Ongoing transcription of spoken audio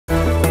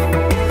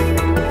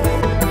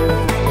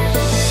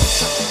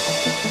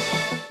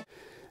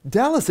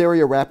Dallas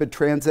Area Rapid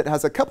Transit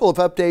has a couple of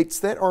updates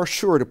that are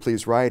sure to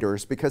please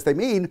riders because they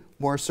mean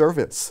more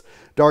service.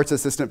 DART's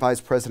Assistant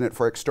Vice President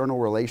for External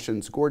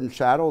Relations, Gordon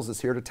Shaddles,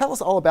 is here to tell us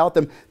all about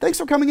them. Thanks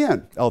for coming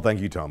in. Oh, thank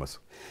you, Thomas.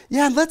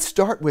 Yeah, let's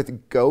start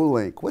with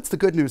GoLink. What's the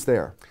good news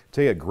there?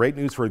 Tell you, great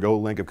news for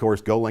GoLink. Of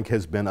course, GoLink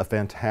has been a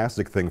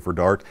fantastic thing for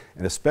DART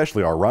and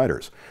especially our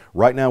riders.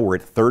 Right now, we're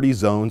at 30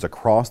 zones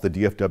across the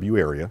DFW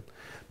area.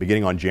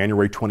 Beginning on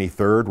January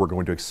 23rd, we're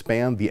going to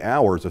expand the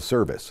hours of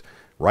service.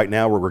 Right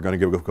now, we're going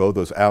to go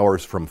those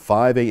hours from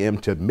 5 a.m.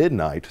 to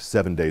midnight,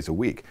 7 days a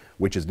week,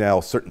 which is now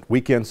certain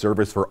weekend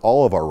service for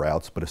all of our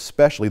routes, but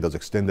especially those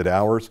extended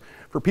hours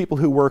for people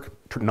who work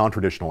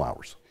non-traditional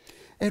hours.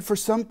 And for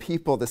some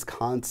people, this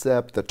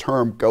concept, the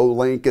term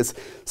GoLink, is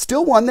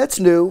still one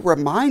that's new.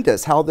 Remind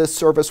us how this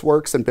service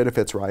works and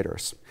benefits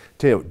riders.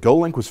 Tell you,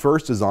 GoLink was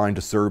first designed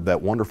to serve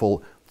that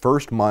wonderful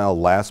first mile,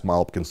 last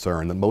mile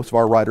concern that most of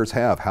our riders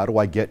have. How do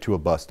I get to a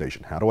bus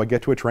station? How do I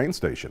get to a train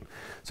station?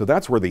 So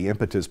that's where the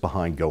impetus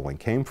behind GoLink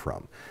came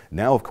from.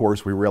 Now, of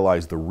course, we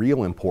realize the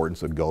real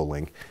importance of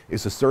GoLink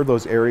is to serve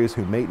those areas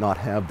who may not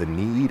have the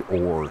need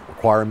or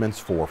requirements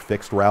for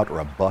fixed route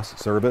or a bus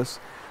service,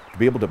 to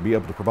be able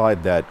to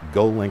provide that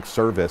GoLink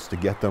service to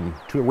get them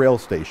to a rail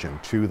station,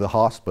 to the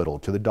hospital,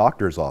 to the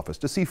doctor's office,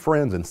 to see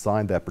friends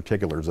inside that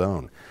particular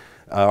zone.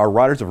 Our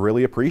riders have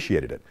really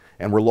appreciated it,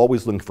 and we're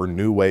always looking for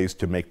new ways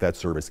to make that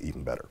service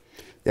even better.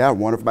 Yeah,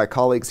 one of my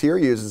colleagues here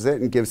uses it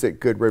and gives it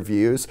good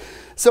reviews.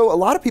 So a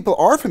lot of people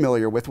are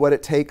familiar with what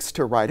it takes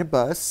to ride a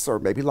bus or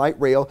maybe light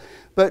rail,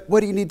 but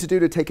what do you need to do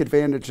to take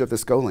advantage of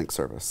this GoLink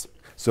service?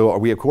 So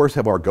we, of course,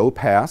 have our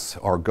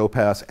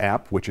GoPass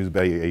app, which is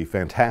a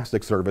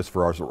fantastic service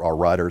for our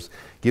riders.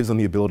 Gives them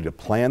the ability to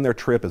plan their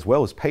trip as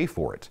well as pay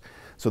for it.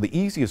 So the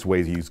easiest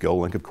way to use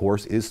GoLink, of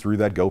course, is through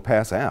that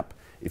GoPass app.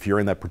 If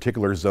you're in that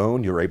particular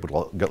zone, you're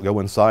able to go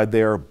inside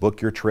there,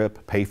 book your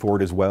trip, pay for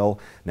it as well.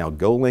 Now,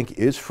 GoLink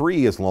is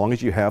free as long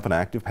as you have an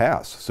active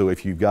pass. So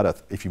if you've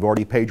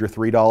already paid your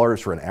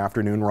 $3 for an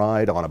afternoon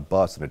ride on a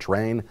bus and a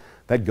train,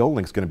 that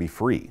GoLink's going to be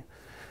free.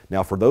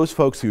 Now, for those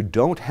folks who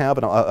don't have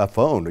a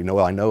phone,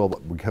 I know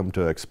we come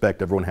to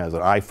expect everyone has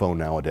an iPhone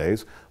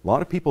nowadays. A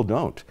lot of people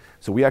don't.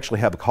 So we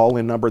actually have a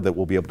call-in number that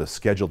will be able to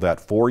schedule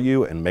that for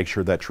you and make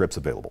sure that trip's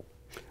available.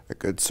 A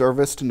good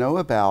service to know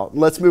about.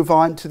 Let's move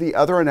on to the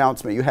other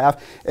announcement you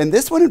have, and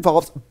this one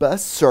involves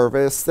bus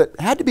service that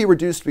had to be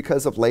reduced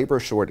because of labor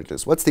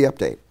shortages. What's the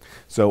update?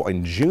 So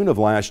in June of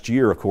last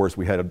year, of course,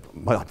 we had,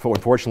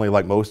 unfortunately,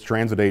 like most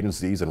transit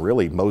agencies and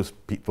really most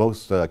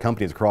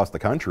companies across the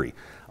country,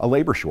 a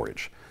labor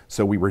shortage.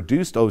 So we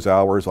reduced those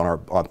hours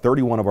on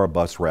 31 of our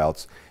bus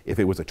routes. If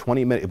it was a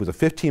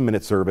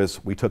 15-minute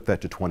service, we took that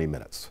to 20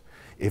 minutes.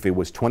 If it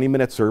was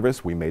 20-minute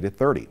service, we made it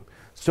 30.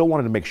 Still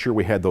wanted to make sure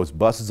we had those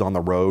buses on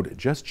the road,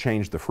 just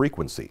changed the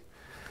frequency.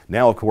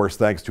 Now, of course,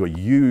 thanks to a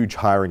huge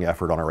hiring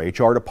effort on our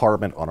HR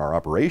department, on our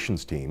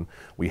operations team,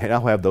 we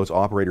now have those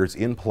operators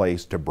in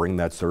place to bring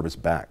that service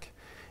back.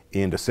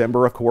 In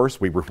December, of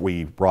course,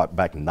 we brought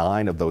back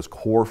 9 of those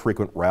core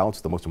frequent routes,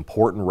 the most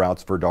important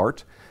routes for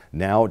DART.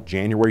 Now,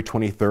 January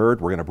 23rd,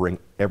 we're going to bring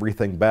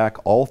everything back,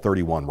 all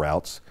 31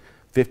 routes,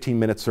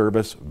 15-minute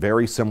service,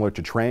 very similar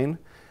to train.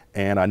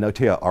 And I know,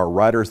 Tia, our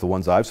riders, the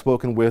ones I've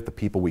spoken with, the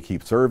people we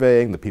keep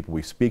surveying, the people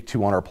we speak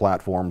to on our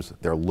platforms,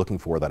 they're looking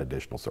for that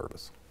additional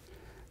service.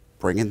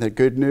 Bringing the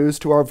good news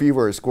to our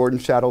viewers. Gordon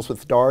Shaddles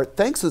with DART.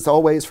 Thanks as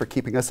always for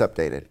keeping us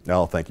updated.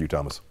 No, thank you,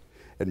 Thomas.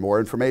 And more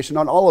information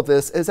on all of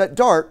this is at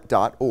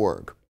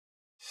dart.org.